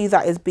 I'll see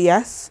that as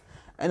BS,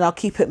 and I'll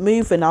keep it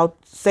moving. I'll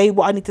say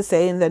what I need to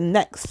say in the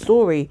next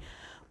story.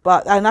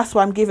 And that's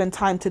why I'm giving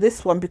time to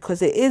this one,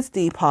 because it is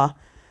deeper.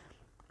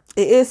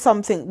 It is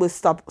something with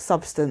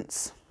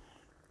substance.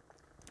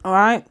 All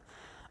right.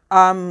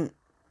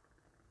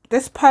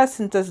 This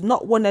person does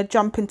not want to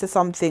jump into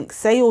something,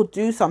 say or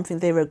do something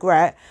they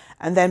regret,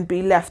 and then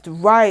be left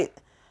right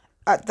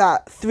at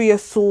that Three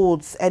of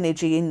Swords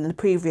energy in the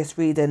previous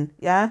reading.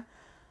 Yeah,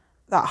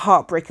 that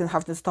heartbreak and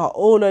have to start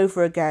all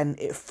over again.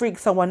 It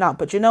freaks someone out.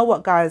 But you know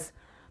what, guys?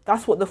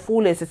 That's what the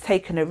Fool is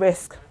taking a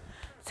risk,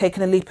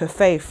 taking a leap of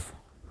faith.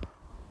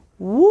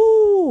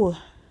 Woo!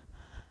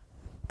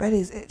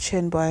 Belly's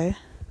itching, boy.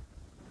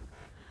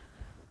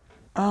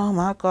 Oh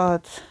my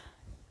God.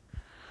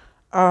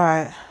 All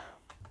right.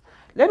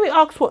 Let me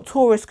ask what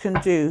Taurus can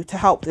do to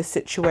help this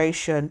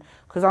situation,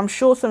 because I'm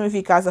sure some of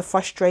you guys are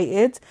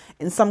frustrated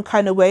in some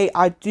kind of way.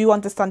 I do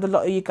understand a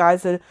lot of you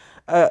guys are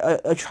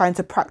trying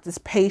to practice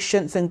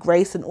patience and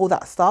grace and all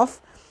that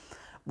stuff,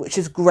 which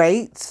is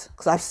great,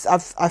 because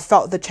I've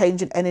felt the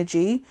change in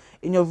energy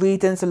in your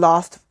readings the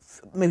last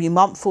maybe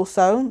month or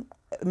so.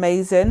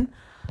 Amazing.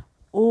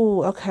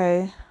 Oh,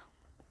 okay.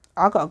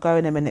 I gotta go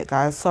in a minute,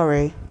 guys.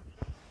 Sorry.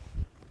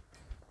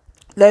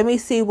 Let me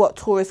see what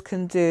Taurus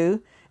can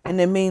do in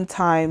the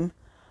meantime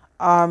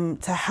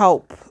to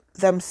help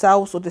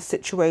themselves or the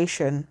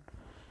situation,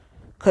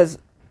 because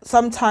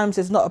sometimes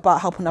it's not about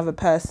helping another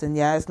person.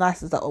 Yeah, as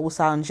nice as that all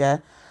sounds, yeah,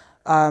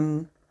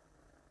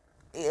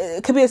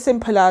 it could be as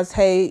simple as,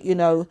 hey, you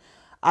know,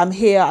 I'm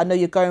here, I know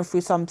you're going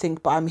through something,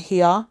 but I'm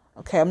here,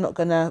 okay? I'm not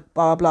gonna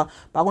blah blah blah,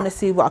 but I want to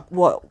see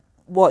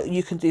what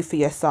you can do for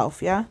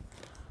yourself. Yeah.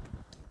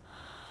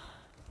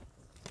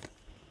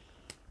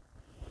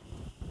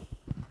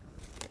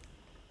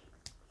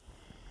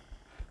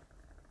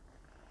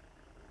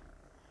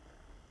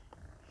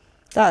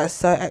 That is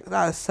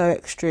so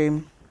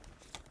extreme.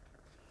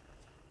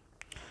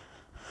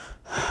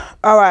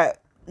 All right,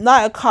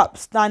 Knight of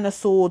Cups, Nine of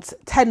Swords,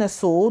 Ten of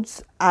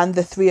Swords, and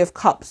the Three of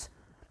Cups.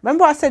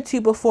 Remember I said to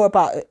you before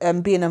about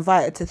being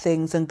invited to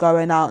things and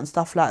going out and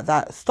stuff like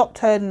that. Stop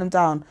turning them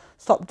down.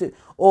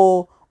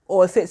 Or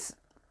if it's,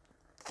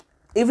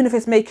 even if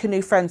it's making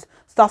new friends,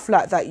 stuff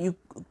like that, you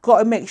got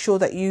to make sure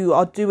that you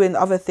are doing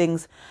other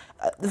things.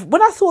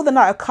 When I saw the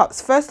Knight of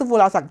Cups, first of all,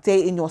 I was like,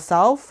 dating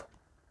yourself.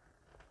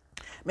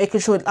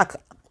 Making sure, like,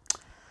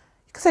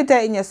 you can say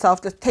dating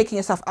yourself, just taking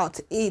yourself out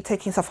to eat,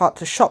 taking yourself out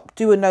to shop,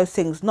 doing those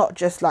things, not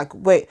just like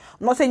wait.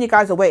 I'm not saying you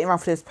guys are waiting around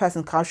for this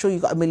person, because I'm sure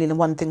you've got a million and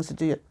one things to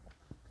do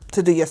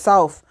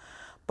yourself,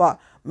 but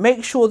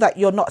make sure that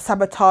you're not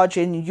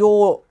sabotaging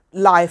your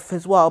life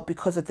as well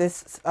because of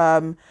this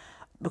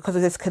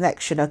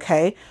connection.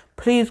 Okay,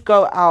 please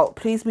go out,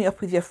 please meet up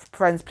with your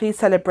friends, please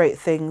celebrate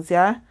things.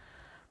 Yeah,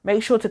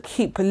 make sure to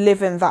keep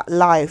living that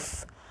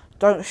life.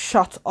 Don't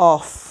shut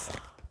off.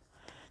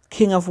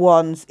 King of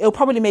Wands, it'll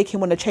probably make him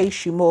want to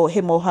chase you more,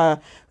 him or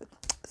her.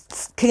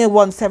 King of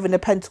Wands, Seven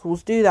of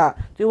Pentacles, do that.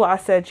 Do what I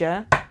said,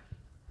 yeah?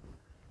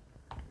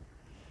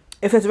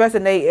 If it's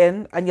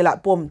resonating and you're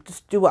like, boom,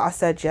 just do what I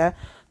said, yeah?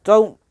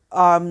 Don't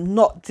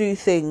not do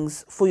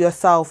things for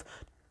yourself.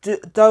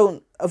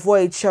 Don't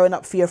avoid showing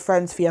up for your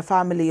friends, for your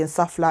family and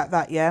stuff like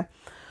that, yeah?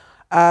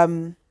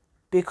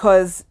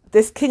 Because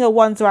this King of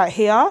Wands right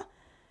here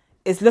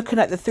is looking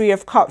at the Three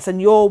of Cups,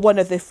 and you're one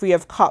of the Three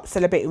of Cups,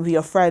 celebrating with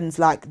your friends,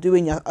 like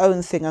doing your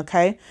own thing,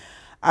 okay?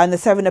 And the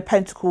Seven of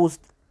Pentacles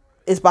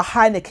is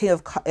behind the King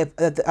of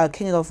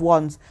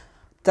Wands.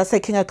 Did I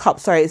say King of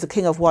Cups? Sorry, it's a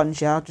King of Wands,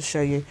 yeah? I'll just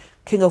show you.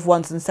 King of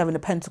Wands and Seven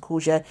of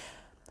Pentacles, yeah?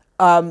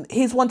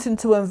 He's wanting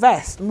to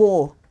invest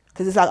more,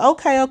 because it's like,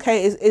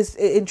 okay, it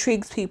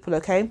intrigues people,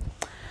 okay?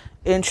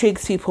 It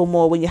intrigues people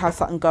more when you have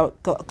something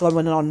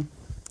going on,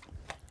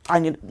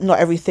 and not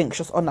everything's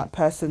just on that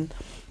person.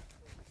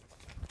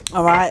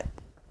 All right,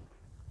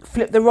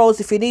 flip the roles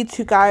if you need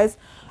to, guys.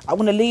 I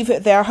want to leave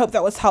it there. I hope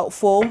that was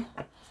helpful.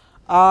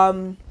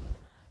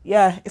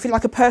 Yeah, if you'd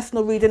like a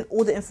personal reading,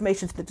 all the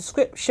information's in the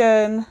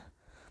description.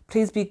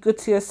 Please be good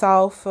to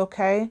yourself,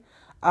 okay?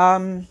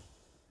 Yeah,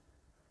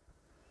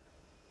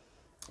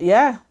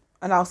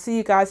 and I'll see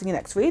you guys in your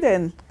next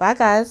reading. Bye,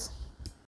 guys.